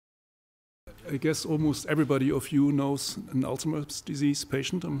I guess almost everybody of you knows an Alzheimer's disease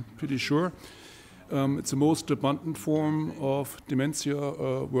patient, I'm pretty sure. It's the most abundant form of dementia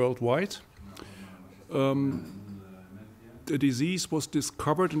worldwide. The disease was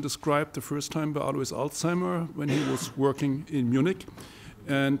discovered and described the first time by Alois Alzheimer when he was working in Munich.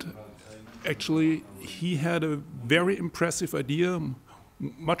 And actually, he had a very impressive idea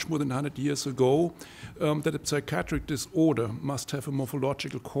much more than 100 years ago, that a psychiatric disorder must have a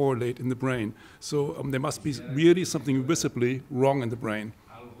morphological correlate in the brain. So there must be really something visibly wrong in the brain.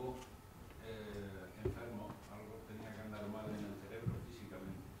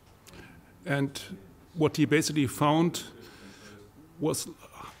 And what he basically found was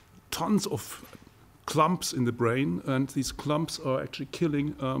tons of clumps in the brain, and these clumps are actually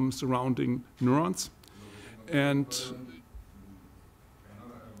killing surrounding neurons.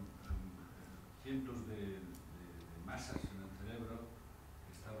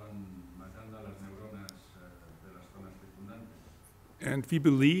 And we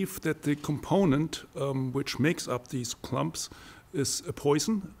believe that the component which makes up these clumps is a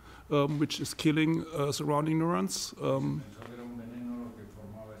poison, which is killing surrounding neurons.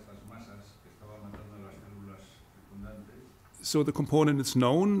 So the component is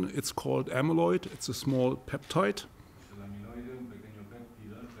known. It's called amyloid. It's a small peptide.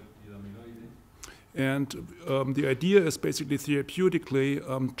 And the idea is basically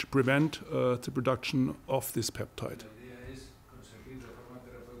therapeutically to prevent the production of this peptide.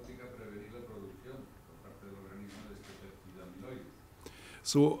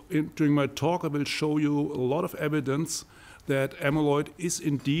 So during my talk, I will show you a lot of evidence that amyloid is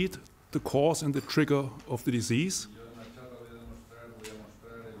indeed the cause and the trigger of the disease.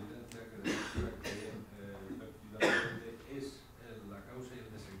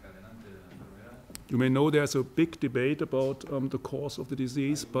 You may know there's a big debate about the cause of the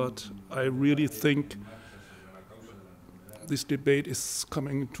disease, but I really think this debate is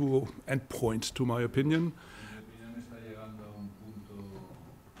coming to an end point, to my opinion.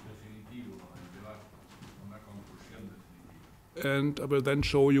 And I will then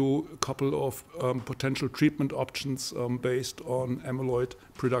show you a couple of potential treatment options based on amyloid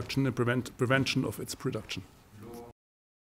production and prevention of its production.